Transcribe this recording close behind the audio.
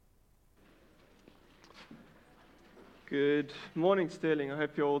Good morning, Sterling. I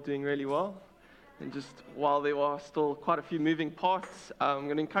hope you're all doing really well. And just while there are still quite a few moving parts, I'm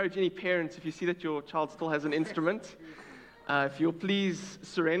going to encourage any parents, if you see that your child still has an instrument, if you'll please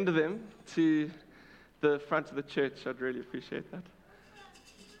surrender them to the front of the church. I'd really appreciate that.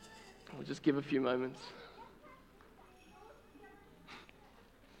 We'll just give a few moments.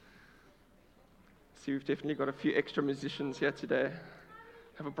 See, we've definitely got a few extra musicians here today.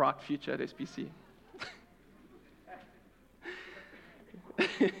 Have a bright future at SBC.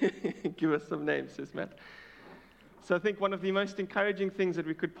 Give us some names, says Matt. So I think one of the most encouraging things that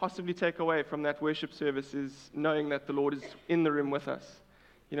we could possibly take away from that worship service is knowing that the Lord is in the room with us.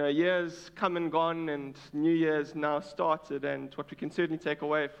 You know, years come and gone, and New Year's now started, and what we can certainly take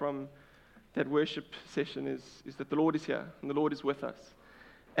away from that worship session is that the Lord is here, and the Lord is with us.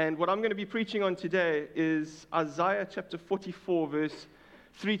 And what I'm going to be preaching on today is Isaiah chapter 44, verse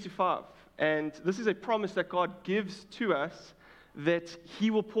 3 to 5. And this is a promise that God gives to us, that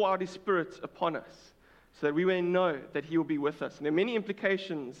He will pour out His Spirit upon us, so that we may know that He will be with us. And there are many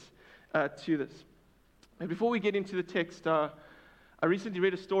implications to this. And before we get into the text, I recently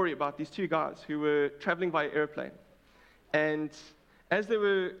read a story about these two guys who were traveling by airplane. And as they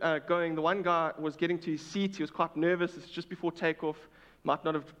were going, the one guy was getting to his seat. He was quite nervous. It's just before takeoff. Might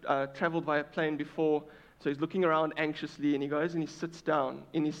not have traveled by a plane before. So he's looking around anxiously, and he goes and he sits down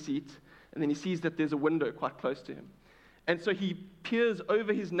in his seat. And then he sees that there's a window quite close to him. And so he peers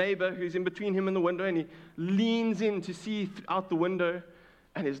over his neighbor who's in between him and the window, and he leans in to see out the window.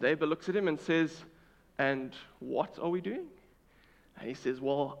 And his neighbor looks at him and says, "And what are we doing?" And he says,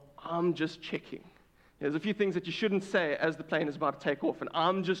 "Well, I'm just checking." There's a few things that you shouldn't say as the plane is about to take off, and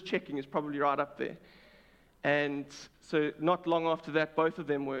 "I'm just checking" is probably right up there. And so not long after that, both of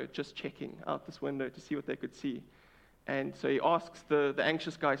them were just checking out this window to see what they could see. And so he asks the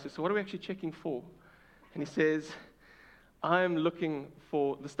anxious guy, he says, "So what are we actually checking for?" And he says, "I'm looking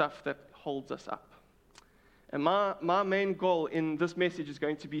for the stuff that holds us up." And my main goal in this message is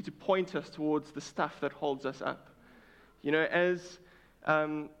going to be to point us towards the stuff that holds us up. You know, as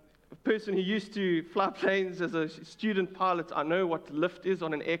a person who used to fly planes as a student pilot, I know what lift is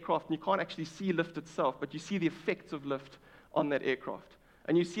on an aircraft, and you can't actually see lift itself, but you see the effects of lift on that aircraft.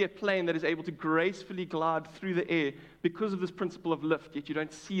 And you see a plane that is able to gracefully glide through the air because of this principle of lift, yet you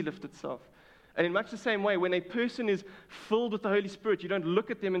don't see lift itself. And in much the same way, when a person is filled with the Holy Spirit, you don't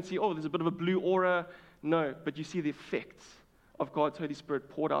look at them and see, "Oh, there's a bit of a blue aura." No, but you see the effects of God's Holy Spirit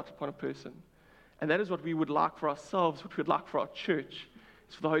poured out upon a person. And that is what we would like for ourselves, what we would like for our church,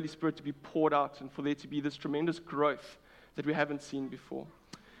 is for the Holy Spirit to be poured out and for there to be this tremendous growth that we haven't seen before.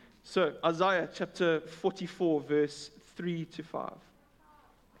 So, Isaiah chapter 44, verse 3 to 5.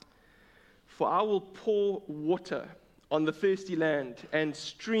 "For I will pour water on the thirsty land, and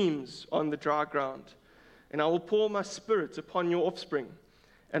streams on the dry ground. And I will pour my Spirit upon your offspring,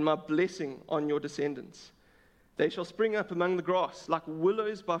 and my blessing on your descendants. They shall spring up among the grass, like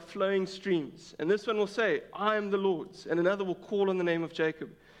willows by flowing streams. And this one will say, 'I am the Lord's.' And another will call on the name of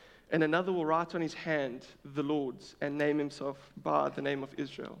Jacob. And another will write on his hand, 'the Lord's,' and name himself by the name of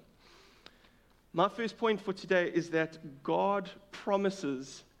Israel." My first point for today is that God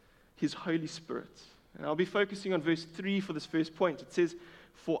promises His Holy Spirit. And I'll be focusing on verse 3 for this first point. It says,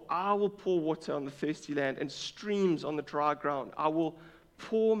 "For I will pour water on the thirsty land and streams on the dry ground. I will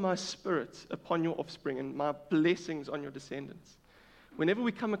pour my Spirit upon your offspring and my blessings on your descendants." Whenever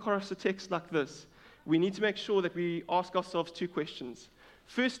we come across a text like this, we need to make sure that we ask ourselves two questions.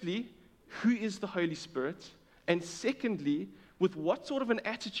 Firstly, who is the Holy Spirit? And secondly, with what sort of an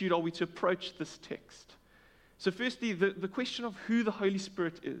attitude are we to approach this text? So firstly, the question of who the Holy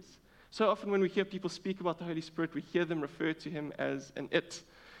Spirit is. So often when we hear people speak about the Holy Spirit, we hear them refer to Him as an it.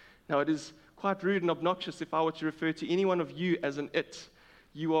 Now, it is quite rude and obnoxious if I were to refer to any one of you as an it.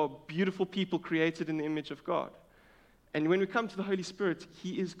 You are beautiful people created in the image of God. And when we come to the Holy Spirit,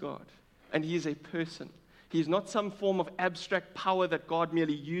 He is God, and He is a person. He is not some form of abstract power that God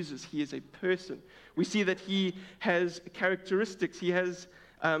merely uses. He is a person. We see that He has characteristics. He has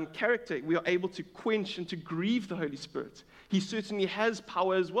character. We are able to quench and to grieve the Holy Spirit. He certainly has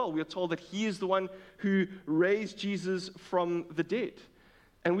power as well. We are told that He is the one who raised Jesus from the dead.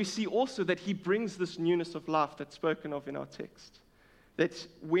 And we see also that He brings this newness of life that's spoken of in our text. That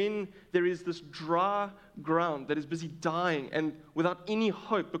when there is this dry ground that is busy dying and without any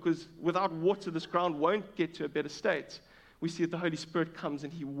hope, because without water this ground won't get to a better state, we see that the Holy Spirit comes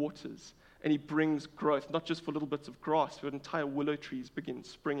and He waters and He brings growth, not just for little bits of grass, but entire willow trees begin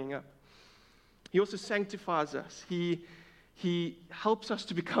springing up. He also sanctifies us. He helps us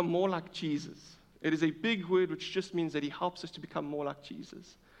to become more like Jesus. It is a big word which just means that He helps us to become more like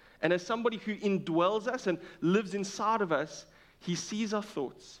Jesus. And as somebody who indwells us and lives inside of us, he sees our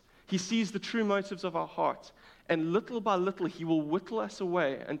thoughts. He sees the true motives of our heart. And little by little, he will whittle us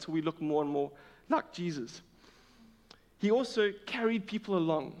away until we look more and more like Jesus. He also carried people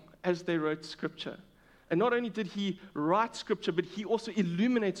along as they wrote Scripture. And not only did he write Scripture, but he also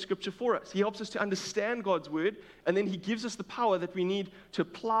illuminates Scripture for us. He helps us to understand God's Word, and then he gives us the power that we need to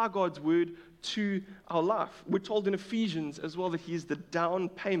apply God's Word to our life. We're told in Ephesians as well that he is the down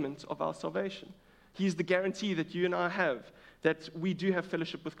payment of our salvation. He is the guarantee that you and I have, that we do have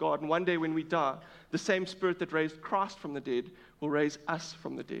fellowship with God. And one day when we die, the same Spirit that raised Christ from the dead will raise us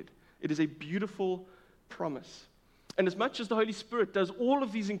from the dead. It is a beautiful promise. And as much as the Holy Spirit does all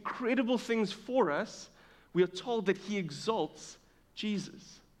of these incredible things for us, we are told that he exalts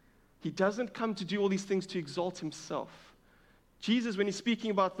Jesus. He doesn't come to do all these things to exalt himself. Jesus, when he's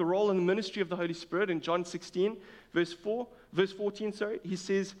speaking about the role and the ministry of the Holy Spirit in John 16, verse 14, he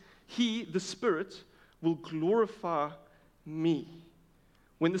says, he, the Spirit, will glorify me.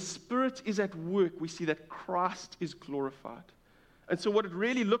 When the Spirit is at work, we see that Christ is glorified. And so what it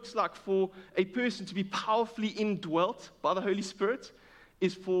really looks like for a person to be powerfully indwelt by the Holy Spirit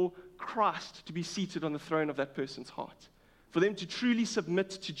is for Christ to be seated on the throne of that person's heart, for them to truly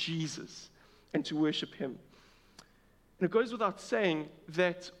submit to Jesus and to worship him. And it goes without saying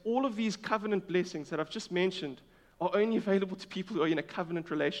that all of these covenant blessings that I've just mentioned are only available to people who are in a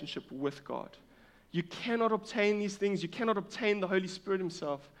covenant relationship with God. You cannot obtain these things, you cannot obtain the Holy Spirit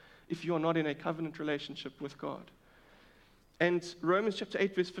himself if you are not in a covenant relationship with God. And Romans chapter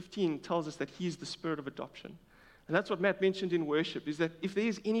 8, verse 15 tells us that he is the Spirit of adoption. And that's what Matt mentioned in worship, is that if there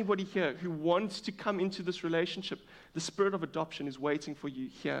is anybody here who wants to come into this relationship, the Spirit of adoption is waiting for you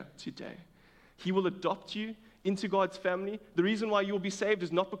here today. He will adopt you into God's family. The reason why you will be saved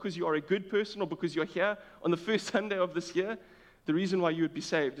is not because you are a good person or because you're here on the first Sunday of this year. The reason why you would be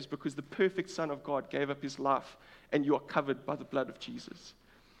saved is because the perfect Son of God gave up his life and you are covered by the blood of Jesus.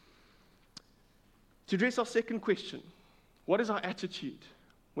 To address our second question, what is our attitude?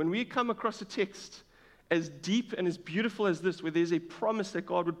 When we come across a text as deep and as beautiful as this, where there's a promise that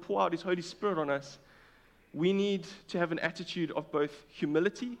God would pour out his Holy Spirit on us, we need to have an attitude of both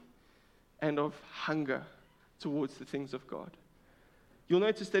humility and of hunger towards the things of God. You'll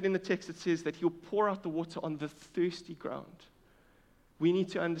notice that in the text it says that he'll pour out the water on the thirsty ground. We need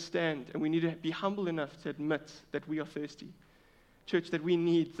to understand and we need to be humble enough to admit that we are thirsty. Church, that we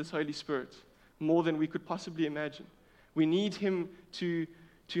need this Holy Spirit more than we could possibly imagine. We need him to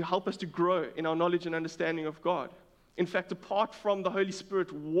help us to grow in our knowledge and understanding of God. In fact, apart from the Holy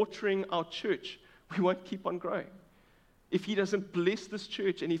Spirit watering our church, we won't keep on growing. If he doesn't bless this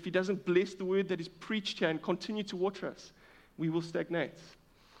church and if he doesn't bless the word that is preached here and continue to water us, we will stagnate.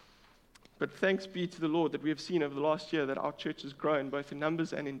 But thanks be to the Lord that we have seen over the last year that our church has grown both in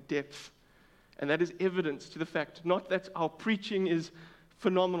numbers and in depth. And that is evidence to the fact, not that our preaching is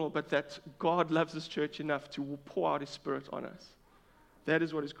phenomenal, but that God loves this church enough to pour out his Spirit on us. That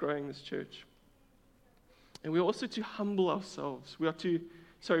is what is growing this church. And we are also to humble ourselves. We are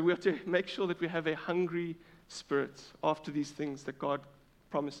to make sure that we have a hungry spirit after these things that God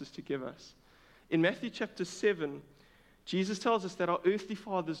promises to give us. In Matthew chapter 7, Jesus tells us that our earthly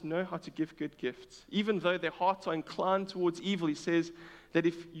fathers know how to give good gifts. Even though their hearts are inclined towards evil, he says that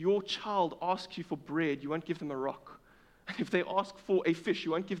if your child asks you for bread, you won't give them a rock. And if they ask for a fish,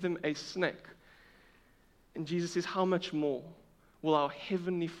 you won't give them a snake. And Jesus says, how much more will our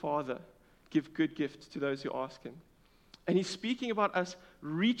heavenly Father give good gifts to those who ask him? And he's speaking about us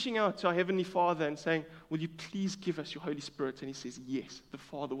reaching out to our heavenly Father and saying, will you please give us your Holy Spirit? And he says, yes, the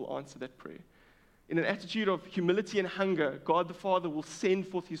Father will answer that prayer. In an attitude of humility and hunger, God the Father will send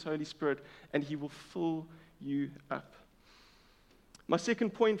forth his Holy Spirit and he will fill you up. My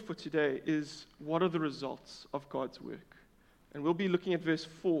second point for today is, what are the results of God's work? And we'll be looking at verse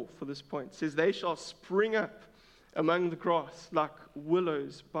 4 for this point. It says, they shall spring up among the grass like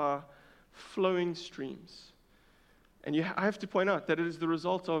willows by flowing streams. And I have to point out that it is the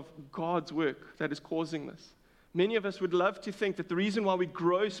result of God's work that is causing this. Many of us would love to think that the reason why we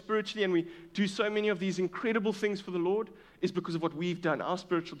grow spiritually and we do so many of these incredible things for the Lord is because of what we've done, our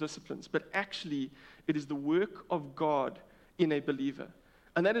spiritual disciplines. But actually, it is the work of God in a believer.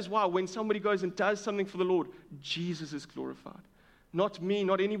 And that is why when somebody goes and does something for the Lord, Jesus is glorified. Not me,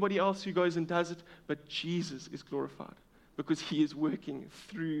 not anybody else who goes and does it, but Jesus is glorified because he is working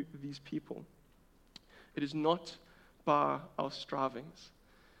through these people. It is not by our strivings.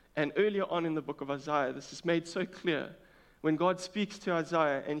 And earlier on in the book of Isaiah, this is made so clear when God speaks to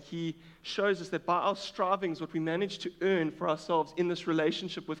Isaiah and he shows us that by our strivings, what we manage to earn for ourselves in this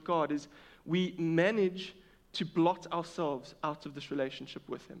relationship with God is we manage to blot ourselves out of this relationship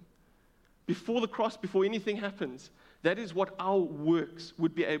with him. Before the cross, before anything happens, that is what our works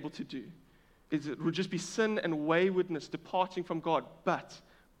would be able to do. It would just be sin and waywardness departing from God, but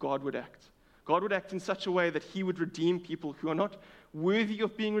God would act. God would act in such a way that he would redeem people who are not worthy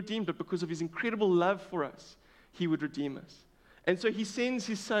of being redeemed, but because of his incredible love for us, he would redeem us. And so he sends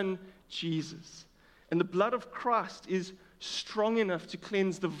his son, Jesus. And the blood of Christ is strong enough to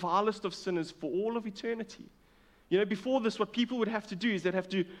cleanse the vilest of sinners for all of eternity. You know, before this, what people would have to do is they'd have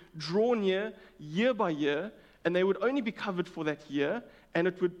to draw near year by year, and they would only be covered for that year, and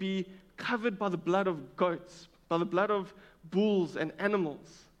it would be covered by the blood of goats, by the blood of bulls and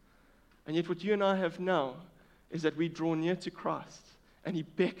animals. And yet what you and I have now is that we draw near to Christ, and he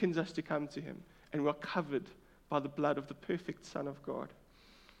beckons us to come to him, and we are covered by the blood of the perfect Son of God.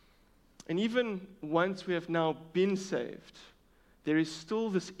 And even once we have now been saved, there is still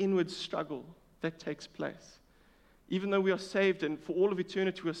this inward struggle that takes place. Even though we are saved, and for all of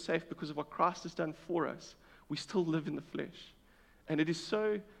eternity we are safe because of what Christ has done for us, we still live in the flesh. And it is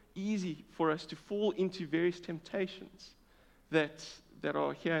so easy for us to fall into various temptations that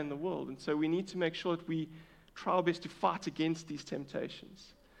are here in the world. And so we need to make sure that we try our best to fight against these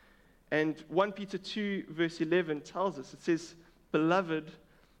temptations. And 1 Peter 2 verse 11 tells us, it says, "Beloved,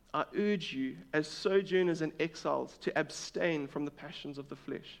 I urge you as sojourners and exiles to abstain from the passions of the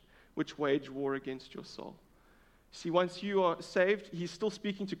flesh, which wage war against your soul." See, once you are saved, he's still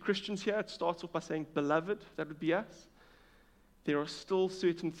speaking to Christians here. It starts off by saying, "Beloved," that would be us. There are still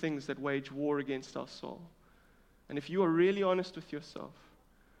certain things that wage war against our soul. And if you are really honest with yourself,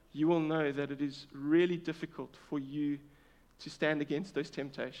 you will know that it is really difficult for you to stand against those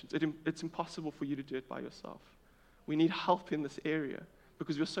temptations. It's impossible for you to do it by yourself. We need help in this area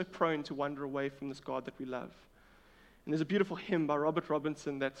because we're so prone to wander away from this God that we love. And there's a beautiful hymn by Robert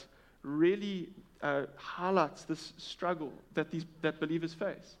Robinson that really highlights this struggle that believers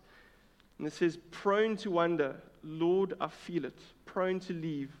face. And it says, "Prone to wander, Lord, I feel it. Prone to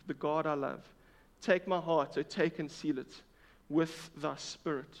leave the God I love. Take my heart, oh, take and seal it with thy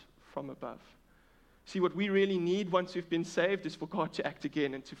spirit from above." See, what we really need once we've been saved is for God to act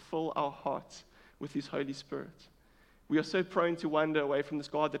again and to fill our hearts with his Holy Spirit. We are so prone to wander away from this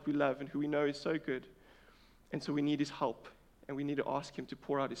God that we love and who we know is so good. And so we need his help, and we need to ask him to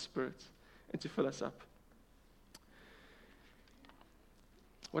pour out his Spirit and to fill us up.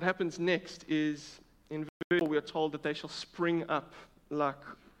 What happens next is, in verse 4, we are told that they shall spring up like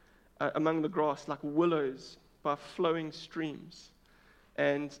among the grass, like willows by flowing streams.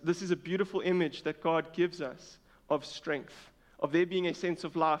 And this is a beautiful image that God gives us of strength, of there being a sense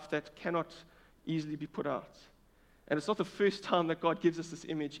of life that cannot easily be put out. And it's not the first time that God gives us this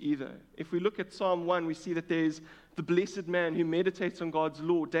image either. If we look at Psalm 1, we see that there's the blessed man who meditates on God's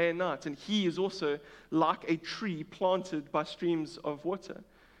law day and night, and he is also like a tree planted by streams of water.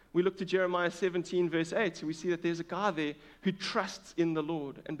 We look to Jeremiah 17, verse 8, and we see that there's a guy there who trusts in the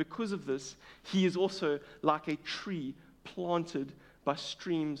Lord. And because of this, he is also like a tree planted by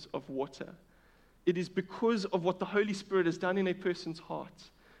streams of water. It is because of what the Holy Spirit has done in a person's heart.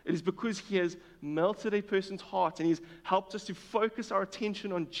 It is because he has melted a person's heart and he's helped us to focus our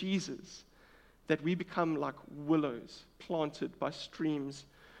attention on Jesus that we become like willows planted by streams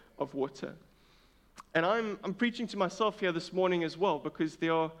of water. And I'm preaching to myself here this morning as well, because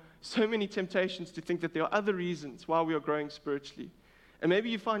there are so many temptations to think that there are other reasons why we are growing spiritually. And maybe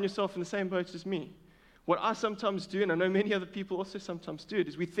you find yourself in the same boat as me. What I sometimes do, and I know many other people also sometimes do it,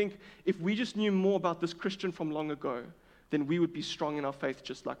 is we think if we just knew more about this Christian from long ago, then we would be strong in our faith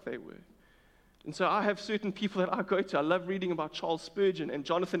just like they were. And so I have certain people that I go to. I love reading about Charles Spurgeon and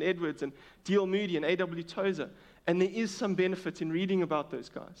Jonathan Edwards and D.L. Moody and A.W. Tozer. And there is some benefit in reading about those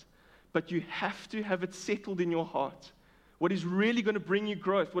guys. But you have to have it settled in your heart. What is really going to bring you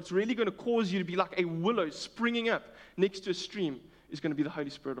growth, what's really going to cause you to be like a willow springing up next to a stream, is going to be the Holy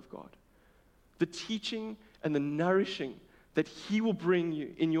Spirit of God. The teaching and the nourishing that he will bring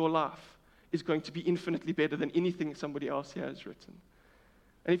you in your life is going to be infinitely better than anything somebody else here has written.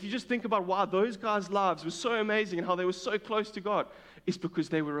 And if you just think about why those guys' lives were so amazing and how they were so close to God, it's because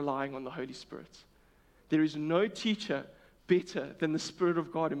they were relying on the Holy Spirit. There is no teacher better than the Spirit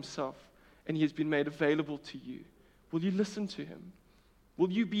of God himself, and he has been made available to you. Will you listen to him?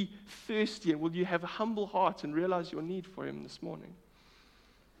 Will you be thirsty, and will you have a humble heart and realize your need for him this morning?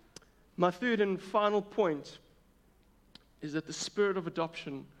 My third and final point is that the Spirit of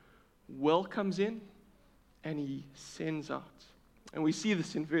adoption welcomes in and he sends out. And we see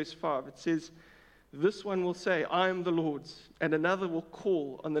this in verse 5. It says, "This one will say, I am the Lord's, and another will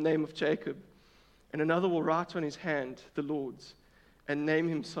call on the name of Jacob, and another will write on his hand, the Lord's, and name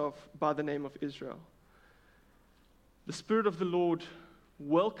himself by the name of Israel." The Spirit of the Lord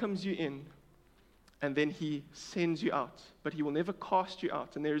welcomes you in, and then He sends you out. But He will never cast you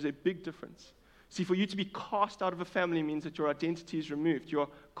out, and there is a big difference. See, for you to be cast out of a family means that your identity is removed. You are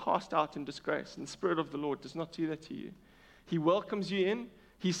cast out in disgrace, and the Spirit of the Lord does not do that to you. He welcomes you in,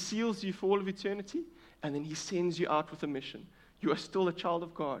 He seals you for all of eternity, and then He sends you out with a mission. You are still a child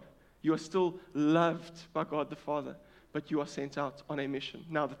of God. You are still loved by God the Father, but you are sent out on a mission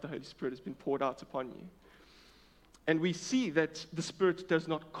now that the Holy Spirit has been poured out upon you. And we see that the Spirit does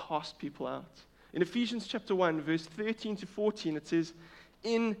not cast people out. In Ephesians chapter 1, verse 13 to 14, it says,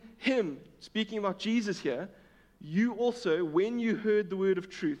 in Him, speaking about Jesus here, you also, when you heard the word of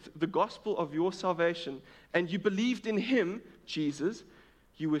truth, the gospel of your salvation, and you believed in Him, Jesus,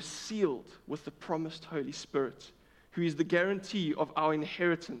 you were sealed with the promised Holy Spirit, who is the guarantee of our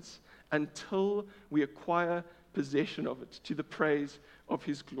inheritance until we acquire possession of it, to the praise of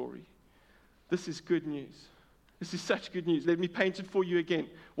His glory. This is good news. This is such good news. Let me paint it for you again.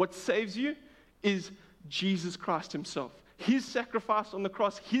 What saves you is Jesus Christ Himself. His sacrifice on the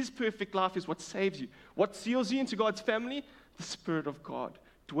cross, His perfect life is what saves you. What seals you into God's family? The Spirit of God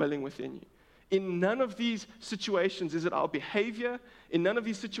dwelling within you. In none of these situations is it our behavior. In none of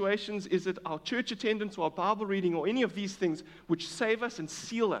these situations is it our church attendance or our Bible reading or any of these things which save us and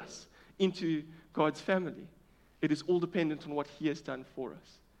seal us into God's family. It is all dependent on what He has done for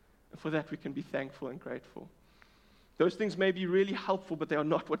us. And for that we can be thankful and grateful. Those things may be really helpful, but they are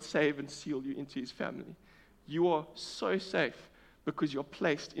not what save and seal you into His family. You are so safe because you're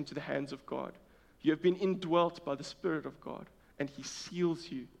placed into the hands of God. You have been indwelt by the Spirit of God, and He seals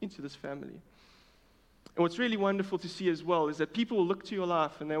you into this family. And what's really wonderful to see as well is that people will look to your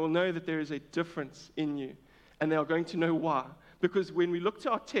life and they will know that there is a difference in you, and they are going to know why. Because when we look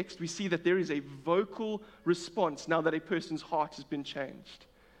to our text, we see that there is a vocal response now that a person's heart has been changed.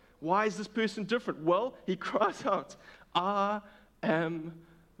 Why is this person different? Well, he cries out, I am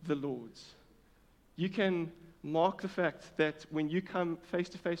the Lord's. You can mark the fact that when you come face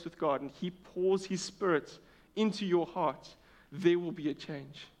to face with God and He pours His Spirit into your heart, there will be a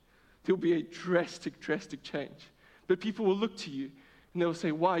change. There will be a drastic change. But people will look to you and they will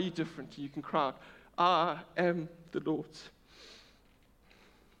say, why are you different? You can cry out, I am the Lord's.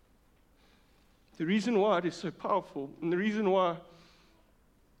 The reason why it is so powerful, and the reason why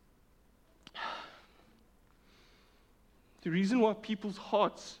people's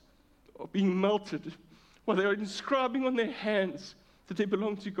hearts are being melted, while they are inscribing on their hands that they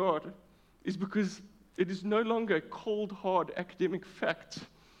belong to God, is because it is no longer a cold, hard academic fact.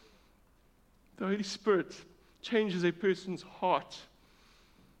 The Holy Spirit changes a person's heart,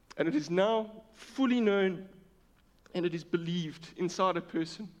 and it is now fully known and it is believed inside a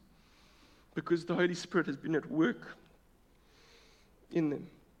person because the Holy Spirit has been at work in them.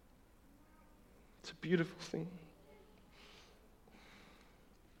 It's a beautiful thing.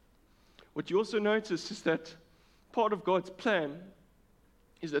 What you also notice is that part of God's plan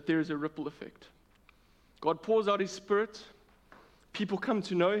is that there is a ripple effect. God pours out His Spirit, people come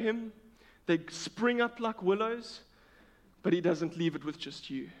to know Him, they spring up like willows, but He doesn't leave it with just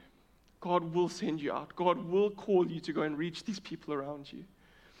you. God will send you out. God will call you to go and reach these people around you.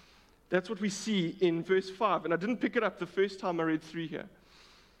 That's what we see in verse 5. And I didn't pick it up the first time I read through here.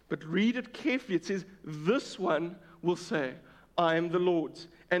 But read it carefully. It says, this one will say, I am the Lord's.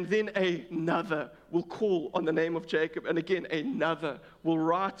 And then another will call on the name of Jacob. And again, another will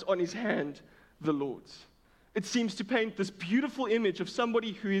write on his hand, the Lord's. It seems to paint this beautiful image of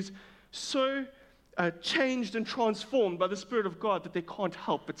somebody who is so changed and transformed by the Spirit of God that they can't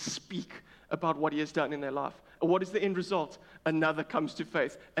help but speak about what He has done in their life. And what is the end result? Another comes to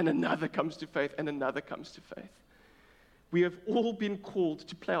faith, and another comes to faith, and another comes to faith. We have all been called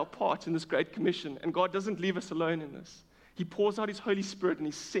to play our part in this great commission, and God doesn't leave us alone in this. He pours out His Holy Spirit, and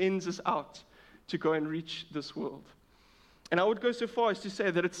He sends us out to go and reach this world. And I would go so far as to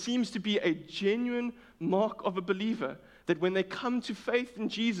say that it seems to be a genuine mark of a believer that when they come to faith in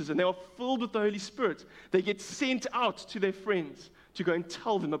Jesus and they are filled with the Holy Spirit, they get sent out to their friends to go and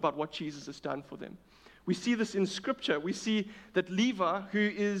tell them about what Jesus has done for them. We see this in Scripture. We see that Levi, who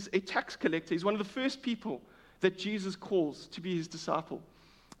is a tax collector, is one of the first people that Jesus calls to be His disciple.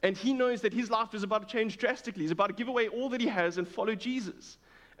 And he knows that his life is about to change drastically. He's about to give away all that he has and follow Jesus.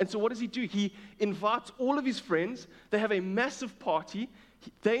 And so what does he do? He invites all of his friends. They have a massive party.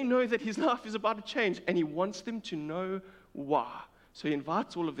 They know that his life is about to change, and he wants them to know why. So he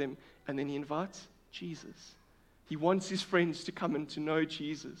invites all of them, and then he invites Jesus. He wants his friends to come and to know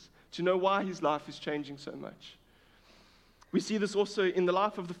Jesus, to know why his life is changing so much. We see this also in the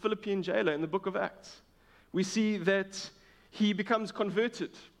life of the Philippian jailer in the book of Acts. We see that he becomes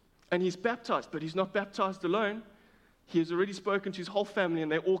converted, and he's baptized, but he's not baptized alone. He has already spoken to his whole family,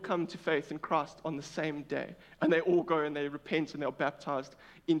 and they all come to faith in Christ on the same day. And they all go and they repent and they are baptized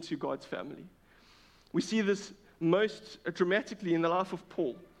into God's family. We see this most dramatically in the life of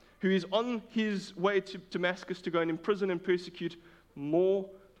Paul, who is on his way to Damascus to go and imprison and persecute more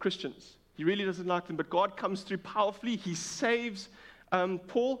Christians. He really doesn't like them, but God comes through powerfully. He saves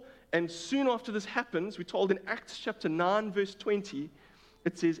Paul, and soon after this happens, we're told in Acts chapter 9, verse 20,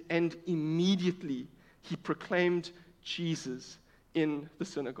 it says, and immediately he proclaimed Jesus in the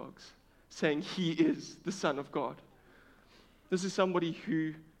synagogues, saying he is the Son of God. This is somebody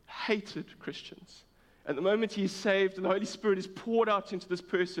who hated Christians. And the moment he is saved and the Holy Spirit is poured out into this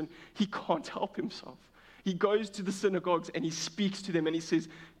person, he can't help himself. He goes to the synagogues and he speaks to them and he says,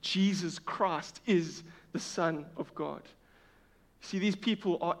 Jesus Christ is the Son of God. See, these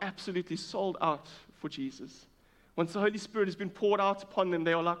people are absolutely sold out for Jesus. Once the Holy Spirit has been poured out upon them,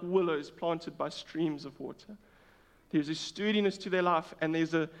 they are like willows planted by streams of water. There's a sturdiness to their life, and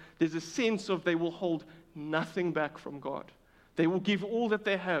there's a sense of they will hold nothing back from God. They will give all that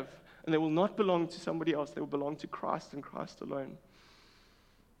they have, and they will not belong to somebody else. They will belong to Christ and Christ alone.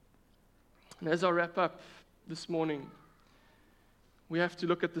 And as I wrap up this morning, we have to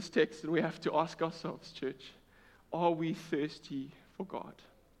look at this text and we have to ask ourselves, church, are we thirsty for God?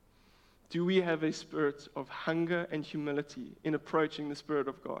 Do we have a spirit of hunger and humility in approaching the Spirit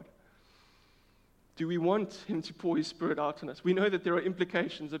of God? Do we want Him to pour His Spirit out on us? We know that there are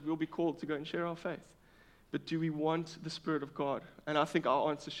implications that we'll be called to go and share our faith. But do we want the Spirit of God? And I think our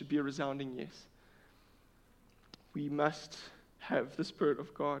answer should be a resounding yes. We must have the Spirit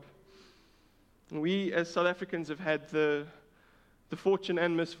of God. And we, as South Africans, have had the fortune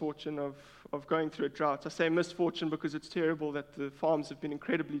and misfortune of going through a drought. I say misfortune because it's terrible that the farms have been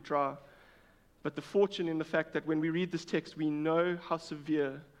incredibly dry. But the fortune in the fact that when we read this text, we know how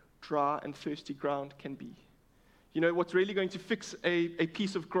severe dry and thirsty ground can be. You know, what's really going to fix a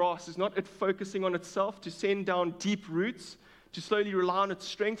piece of grass is not it focusing on itself to send down deep roots, to slowly rely on its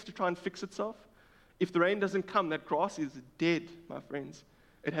strength to try and fix itself. If the rain doesn't come, that grass is dead, my friends.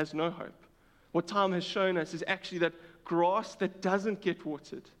 It has no hope. What time has shown us is actually that grass that doesn't get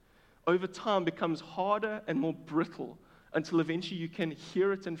watered over time becomes harder and more brittle until eventually you can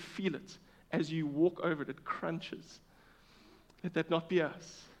hear it and feel it as you walk over it. It crunches. Let that not be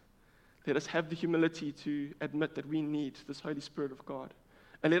us. Let us have the humility to admit that we need this Holy Spirit of God.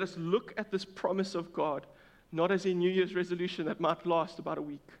 And let us look at this promise of God not as a New Year's resolution that might last about a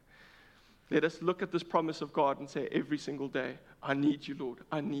week. Let us look at this promise of God and say every single day, I need you, Lord.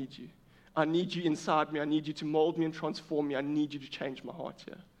 I need you. I need you inside me. I need you to mold me and transform me. I need you to change my heart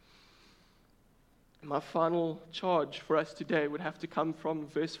here. My final charge for us today would have to come from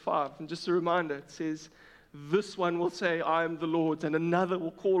verse 5. And just a reminder, it says, this one will say, I am the Lord's, and another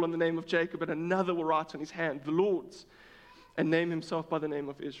will call on the name of Jacob, and another will write on his hand, the Lord's, and name himself by the name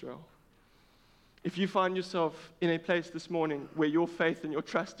of Israel. If you find yourself in a place this morning where your faith and your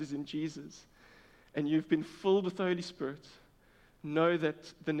trust is in Jesus, and you've been filled with the Holy Spirit, know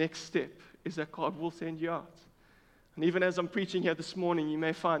that the next step is that God will send you out. And even as I'm preaching here this morning, you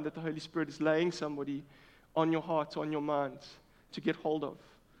may find that the Holy Spirit is laying somebody on your heart, on your mind, to get hold of.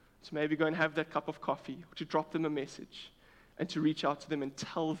 To maybe go and have that cup of coffee, or to drop them a message, and to reach out to them and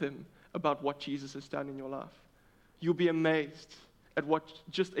tell them about what Jesus has done in your life. You'll be amazed at what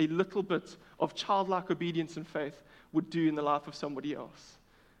just a little bit of childlike obedience and faith would do in the life of somebody else.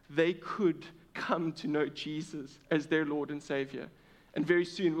 They could come to know Jesus as their Lord and Savior. And very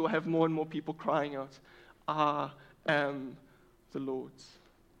soon we'll have more and more people crying out, I am the Lord's.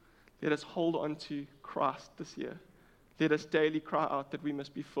 Let us hold on to Christ this year. Let us daily cry out that we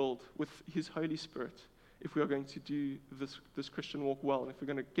must be filled with His Holy Spirit if we are going to do this Christian walk well, and if we're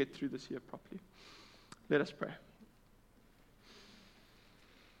going to get through this year properly. Let us pray.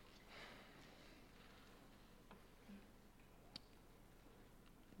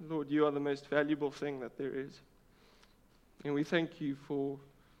 Lord, you are the most valuable thing that there is. And we thank you for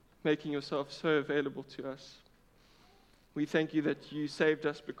making yourself so available to us. We thank you that you saved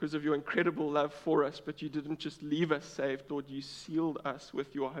us because of your incredible love for us, but you didn't just leave us saved, Lord. You sealed us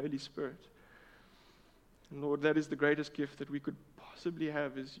with your Holy Spirit. And Lord, that is the greatest gift that we could possibly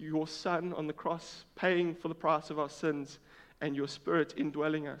have, is your Son on the cross paying for the price of our sins and your Spirit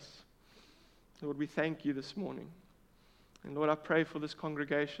indwelling us. Lord, we thank you this morning. And Lord, I pray for this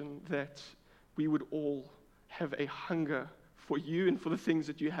congregation that we would all have a hunger for you and for the things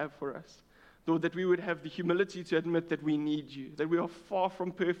that you have for us. Lord, that we would have the humility to admit that we need you, that we are far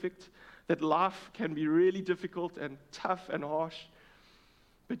from perfect, that life can be really difficult and tough and harsh,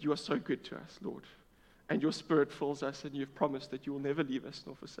 but you are so good to us, Lord. And your Spirit fills us, and you've promised that you will never leave us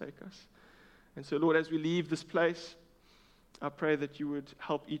nor forsake us. And so, Lord, as we leave this place, I pray that you would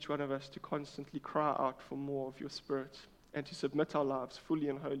help each one of us to constantly cry out for more of your Spirit and to submit our lives fully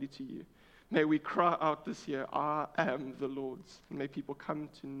and wholly to you. May we cry out this year, I am the Lord's. And may people come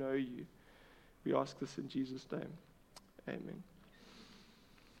to know you. We ask this in Jesus' name. Amen.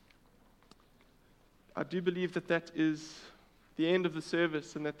 I do believe that that is the end of the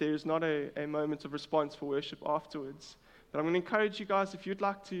service and that there is not a moment of response for worship afterwards. But I'm going to encourage you guys, if you'd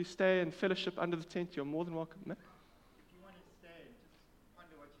like to stay and fellowship under the tent, you're more than welcome. Matt? If you want to stay and just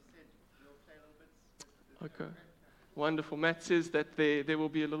ponder what you said, we'll play a little bit. Okay. Wonderful. Matt says that there will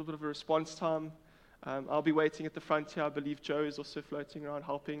be a little bit of a response time. I'll be waiting at the front here. I believe Joe is also floating around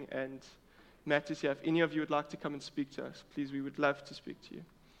helping, and Matt is here. If any of you would like to come and speak to us, please, we would love to speak to you.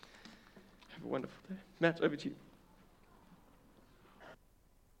 Have a wonderful day. Matt, over to you.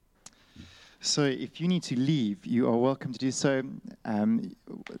 So if you need to leave, you are welcome to do so.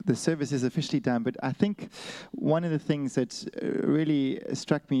 The service is officially done, but I think one of the things that really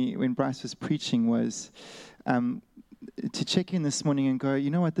struck me when Bryce was preaching was to check in this morning and go, you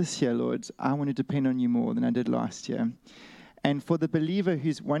know what, this year, Lord, I want to depend on you more than I did last year. And for the believer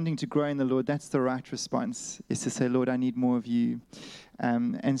who's wanting to grow in the Lord, that's the right response, is to say, Lord, I need more of you.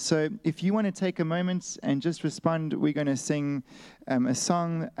 And so if you want to take a moment and just respond, we're going to sing a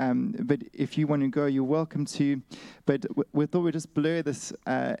song. But if you want to go, you're welcome to. But we thought we'd just blur this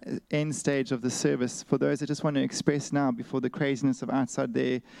end stage of the service for those that just want to express now before the craziness of outside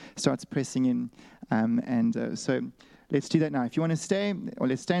there starts pressing in. So let's do that now. If you want to stay, or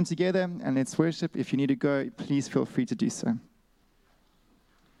let's stand together and let's worship. If you need to go, please feel free to do so.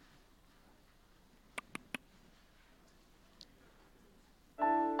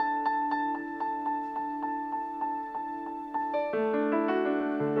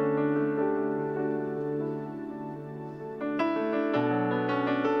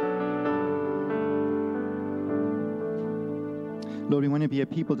 Lord, we want to be a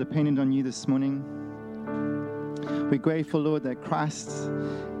people dependent on you this morning. We're grateful, Lord, that Christ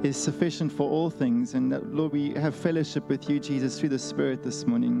is sufficient for all things, and that, Lord, we have fellowship with you, Jesus, through the Spirit this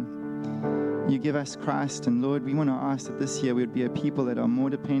morning. You give us Christ, and Lord, we want to ask that this year we would be a people that are more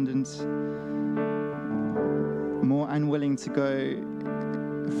dependent, more unwilling to go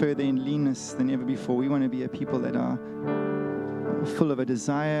further in leanness than ever before. We want to be a people that are full of a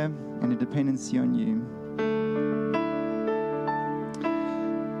desire and a dependency on you.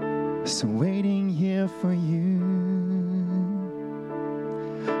 So waiting here for you,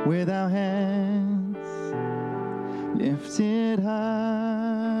 with our hands lifted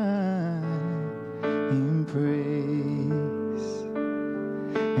high in praise,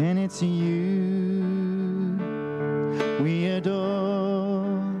 and it's you we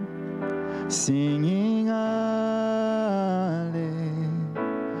adore, singing hallelujah.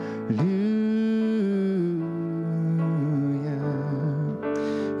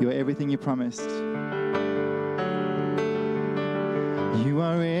 You're everything you promised. You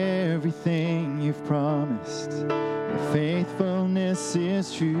are everything you've promised. Your faithfulness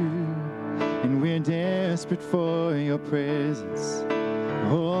is true, and we're desperate for your presence.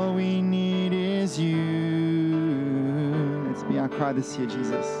 All we need is you. Let's be our cry this year,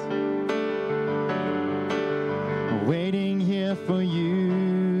 Jesus. Waiting here for you,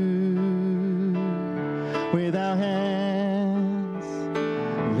 with our hands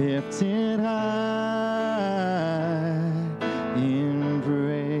lifted high in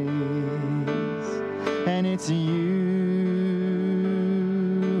praise, and it's you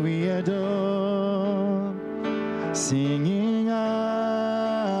we adore, singing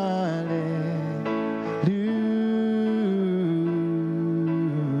hallelujah.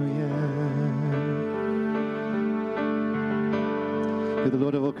 You're the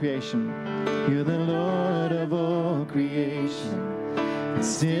Lord of all creation. You're the Lord of all creation. And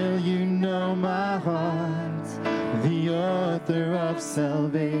still you know my heart, the author of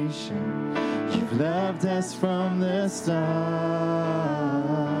salvation. You've loved us from the start.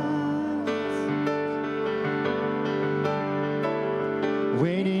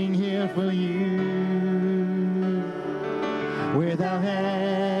 Waiting here for you, with our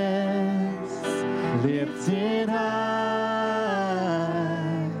hands lifted high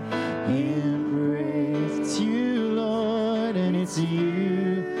in praise. It's you, Lord, and it's you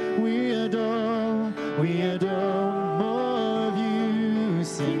we adore, more of you,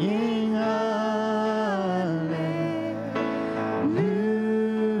 singing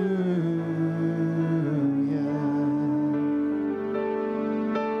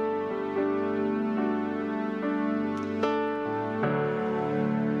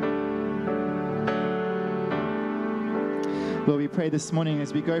Lord, we pray this morning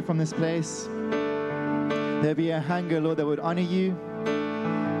as we go from this place, There'll be a hunger, Lord, that would honor you.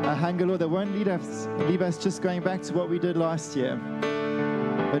 A hunger, Lord, that won't leave us just going back to what we did last year.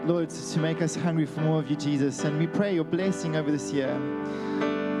 But, Lord, to make us hungry for more of you, Jesus. And we pray your blessing over this year.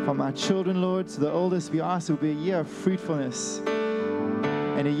 From our children, Lord, to the oldest, we ask it will be a year of fruitfulness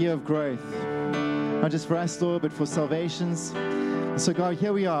and a year of growth. Not just for us, Lord, but for salvations. So, God,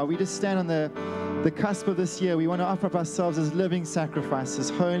 here we are. We just stand on the cusp of this year. We want to offer up ourselves as living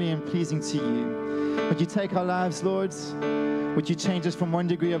sacrifices, holy and pleasing to you. Would you take our lives, Lord? Would you change us from one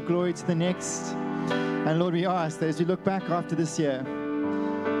degree of glory to the next? And, Lord, we ask that as we look back after this year,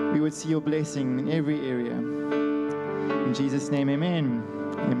 we would see your blessing in every area. In Jesus' name, amen.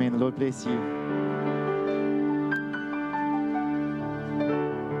 Amen. The Lord bless you.